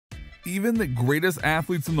Even the greatest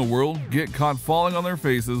athletes in the world get caught falling on their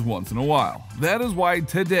faces once in a while. That is why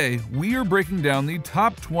today we are breaking down the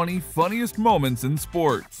top 20 funniest moments in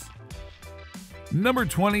sports. Number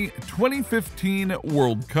 20, 2015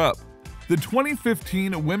 World Cup. The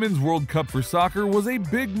 2015 Women's World Cup for soccer was a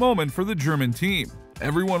big moment for the German team.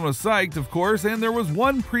 Everyone was psyched, of course, and there was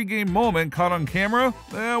one pre-game moment caught on camera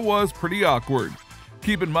that was pretty awkward.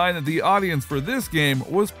 Keep in mind that the audience for this game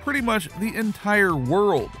was pretty much the entire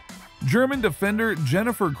world. German defender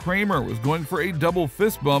Jennifer Kramer was going for a double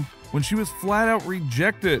fist bump when she was flat out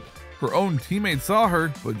rejected. Her own teammates saw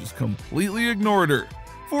her, but just completely ignored her.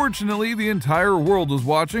 Fortunately, the entire world was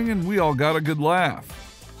watching and we all got a good laugh.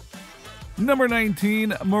 Number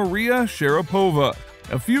 19, Maria Sharapova.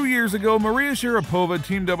 A few years ago, Maria Sharapova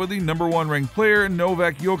teamed up with the number 1 ranked player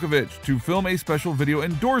Novak Djokovic to film a special video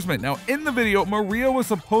endorsement. Now, in the video, Maria was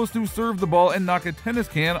supposed to serve the ball and knock a tennis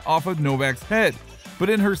can off of Novak's head. But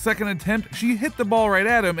in her second attempt, she hit the ball right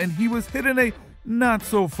at him and he was hit in a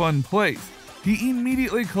not-so-fun place. He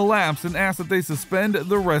immediately collapsed and asked that they suspend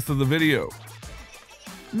the rest of the video.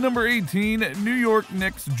 Number 18, New York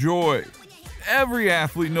Knicks joy. Every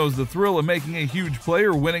athlete knows the thrill of making a huge play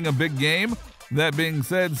or winning a big game. That being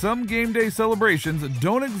said, some game day celebrations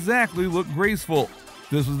don't exactly look graceful.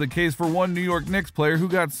 This was the case for one New York Knicks player who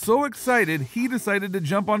got so excited he decided to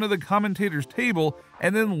jump onto the commentator's table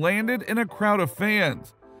and then landed in a crowd of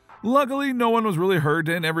fans. Luckily, no one was really hurt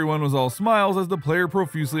and everyone was all smiles as the player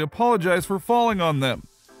profusely apologized for falling on them.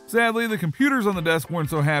 Sadly, the computers on the desk weren't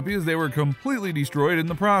so happy as they were completely destroyed in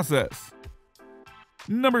the process.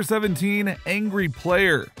 Number 17, Angry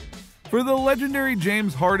Player. For the legendary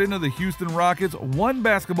James Harden of the Houston Rockets, one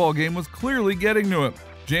basketball game was clearly getting to him.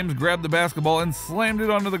 James grabbed the basketball and slammed it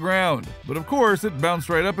onto the ground, but of course it bounced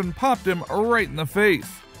right up and popped him right in the face.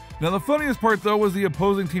 Now the funniest part though was the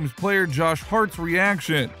opposing team's player Josh Hart's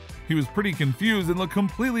reaction. He was pretty confused and looked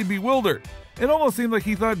completely bewildered. It almost seemed like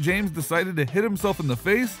he thought James decided to hit himself in the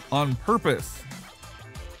face on purpose.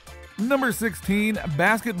 Number 16,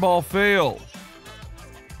 Basketball Fail.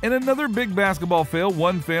 In another big basketball fail,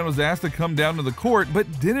 one fan was asked to come down to the court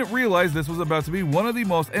but didn't realize this was about to be one of the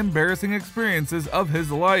most embarrassing experiences of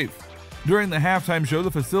his life. During the halftime show, the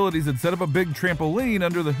facilities had set up a big trampoline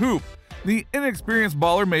under the hoop. The inexperienced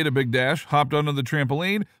baller made a big dash, hopped onto the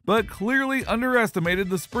trampoline, but clearly underestimated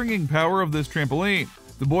the springing power of this trampoline.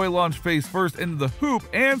 The boy launched face first into the hoop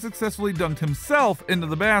and successfully dunked himself into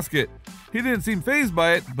the basket. He didn't seem fazed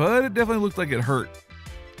by it, but it definitely looked like it hurt.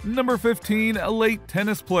 Number 15, a late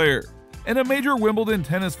tennis player. In a major Wimbledon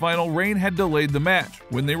tennis final, rain had delayed the match.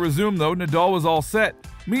 When they resumed though, Nadal was all set.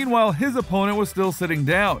 Meanwhile, his opponent was still sitting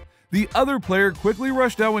down. The other player quickly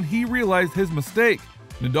rushed out when he realized his mistake.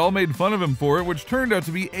 Nadal made fun of him for it, which turned out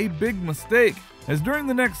to be a big mistake, as during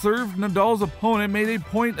the next serve, Nadal's opponent made a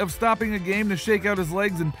point of stopping a game to shake out his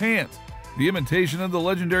legs and pants. The imitation of the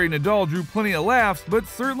legendary Nadal drew plenty of laughs, but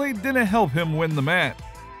certainly didn't help him win the match.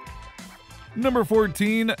 Number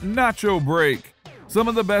 14, Nacho Break. Some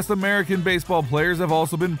of the best American baseball players have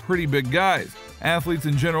also been pretty big guys. Athletes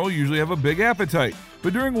in general usually have a big appetite,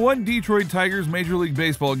 but during one Detroit Tigers Major League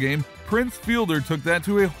Baseball game, Prince Fielder took that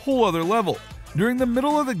to a whole other level. During the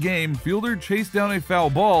middle of the game, Fielder chased down a foul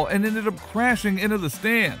ball and ended up crashing into the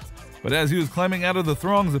stands. But as he was climbing out of the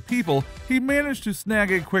throngs of people, he managed to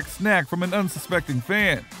snag a quick snack from an unsuspecting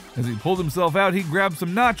fan. As he pulled himself out, he grabbed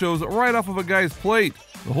some nachos right off of a guy's plate.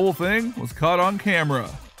 The whole thing was caught on camera.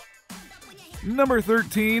 Number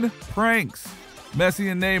 13, Pranks.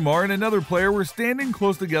 Messi and Neymar and another player were standing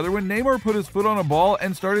close together when Neymar put his foot on a ball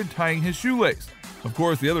and started tying his shoelace. Of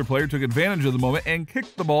course, the other player took advantage of the moment and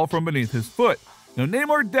kicked the ball from beneath his foot. Now,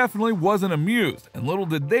 Neymar definitely wasn't amused, and little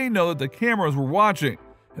did they know that the cameras were watching.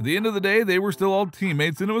 At the end of the day, they were still all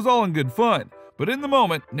teammates and it was all in good fun. But in the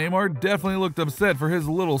moment, Neymar definitely looked upset for his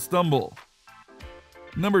little stumble.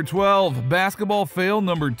 Number 12, Basketball Fail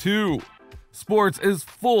number 2. Sports is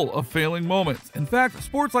full of failing moments. In fact,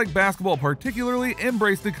 sports like basketball particularly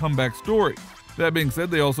embrace the comeback story. That being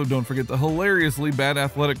said, they also don't forget the hilariously bad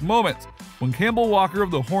athletic moments. When Campbell Walker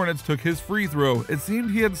of the Hornets took his free throw, it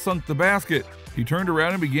seemed he had sunk the basket. He turned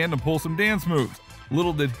around and began to pull some dance moves.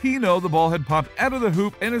 Little did he know the ball had popped out of the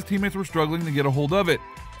hoop and his teammates were struggling to get a hold of it.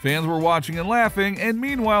 Fans were watching and laughing, and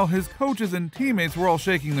meanwhile his coaches and teammates were all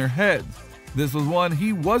shaking their heads. This was one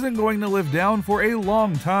he wasn't going to live down for a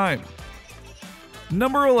long time.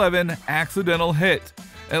 Number 11, Accidental Hit.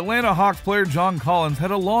 Atlanta Hawks player John Collins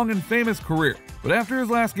had a long and famous career, but after his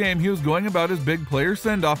last game he was going about his big player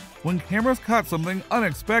send-off when cameras caught something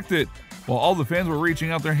unexpected. While all the fans were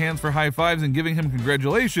reaching out their hands for high fives and giving him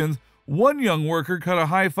congratulations, one young worker cut a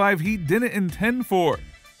high five he didn't intend for.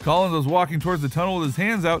 Collins was walking towards the tunnel with his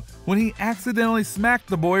hands out when he accidentally smacked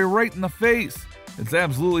the boy right in the face. It's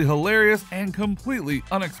absolutely hilarious and completely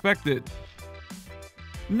unexpected.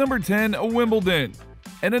 Number 10. Wimbledon.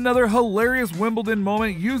 And another hilarious Wimbledon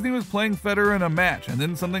moment used he was playing Federer in a match, and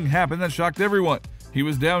then something happened that shocked everyone. He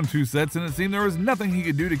was down 2 sets and it seemed there was nothing he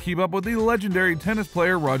could do to keep up with the legendary tennis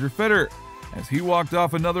player Roger Federer. As he walked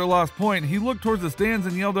off another lost point, he looked towards the stands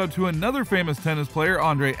and yelled out to another famous tennis player,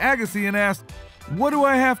 Andre Agassi, and asked, "What do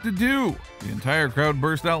I have to do?" The entire crowd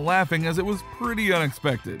burst out laughing as it was pretty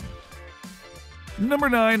unexpected. Number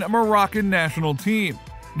 9. Moroccan national team.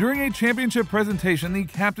 During a championship presentation, the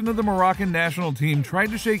captain of the Moroccan national team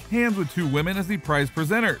tried to shake hands with 2 women as the prize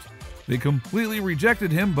presenters. They completely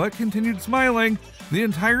rejected him but continued smiling. The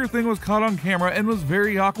entire thing was caught on camera and was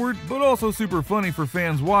very awkward, but also super funny for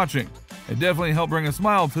fans watching. It definitely helped bring a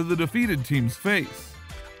smile to the defeated team's face.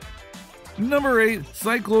 Number 8.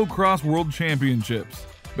 Cyclocross World Championships.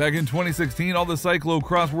 Back in 2016, all the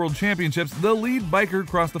Cyclocross World Championships, the lead biker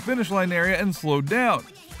crossed the finish line area and slowed down.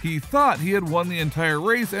 He thought he had won the entire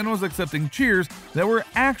race and was accepting cheers that were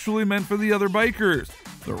actually meant for the other bikers.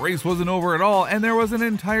 The race wasn't over at all and there was an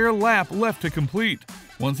entire lap left to complete.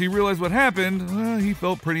 Once he realized what happened, he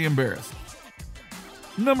felt pretty embarrassed.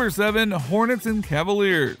 Number 7. Hornets and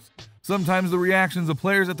Cavaliers. Sometimes the reactions of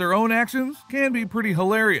players at their own actions can be pretty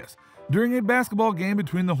hilarious. During a basketball game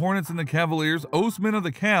between the Hornets and the Cavaliers, Osman of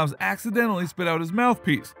the Cavs accidentally spit out his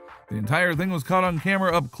mouthpiece. The entire thing was caught on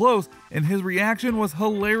camera up close, and his reaction was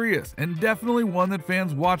hilarious and definitely one that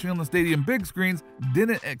fans watching on the stadium big screens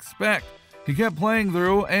didn't expect. He kept playing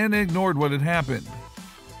through and ignored what had happened.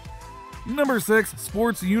 Number 6.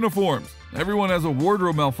 Sports uniforms. Everyone has a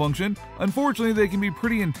wardrobe malfunction. Unfortunately, they can be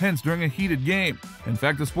pretty intense during a heated game. In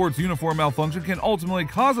fact, a sports uniform malfunction can ultimately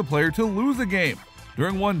cause a player to lose a game.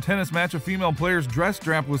 During one tennis match, a female player's dress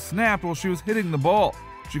strap was snapped while she was hitting the ball.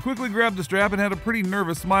 She quickly grabbed the strap and had a pretty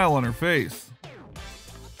nervous smile on her face.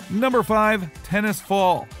 Number 5. Tennis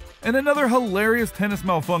fall. In another hilarious tennis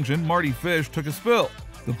malfunction, Marty Fish took a spill.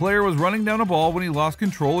 The player was running down a ball when he lost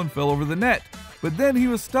control and fell over the net. But then he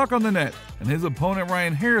was stuck on the net, and his opponent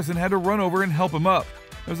Ryan Harrison had to run over and help him up.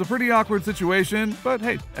 It was a pretty awkward situation, but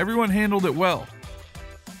hey, everyone handled it well.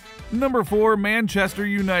 Number 4. Manchester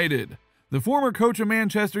United. The former coach of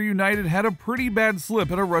Manchester United had a pretty bad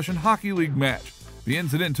slip at a Russian Hockey League match. The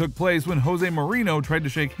incident took place when Jose Mourinho tried to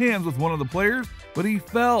shake hands with one of the players, but he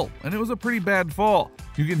fell, and it was a pretty bad fall.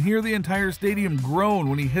 You can hear the entire stadium groan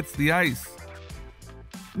when he hits the ice.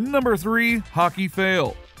 Number 3. Hockey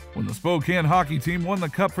fail. When the Spokane hockey team won the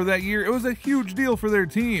cup for that year, it was a huge deal for their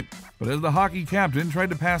team. But as the hockey captain tried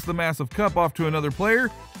to pass the massive cup off to another player,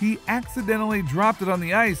 he accidentally dropped it on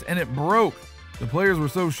the ice and it broke. The players were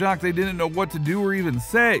so shocked they didn't know what to do or even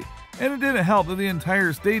say, and it didn't help that the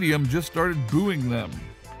entire stadium just started booing them.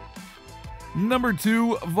 Number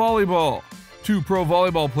 2. Volleyball. 2 pro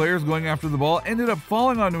volleyball players going after the ball ended up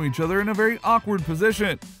falling onto each other in a very awkward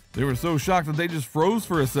position. They were so shocked that they just froze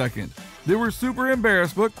for a second. They were super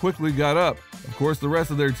embarrassed but quickly got up. Of course, the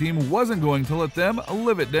rest of their team wasn't going to let them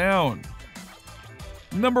live it down.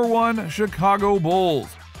 Number 1. Chicago Bulls.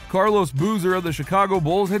 Carlos Boozer of the Chicago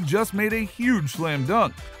Bulls had just made a huge slam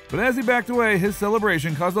dunk, but as he backed away, his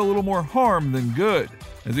celebration caused a little more harm than good.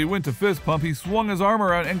 As he went to fist pump, he swung his arm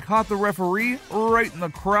around and caught the referee right in the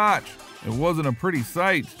crotch. It wasn't a pretty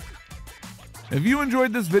sight. If you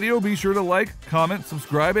enjoyed this video, be sure to like, comment,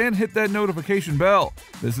 subscribe, and hit that notification bell.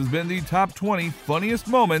 This has been the top 20 funniest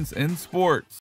moments in sports.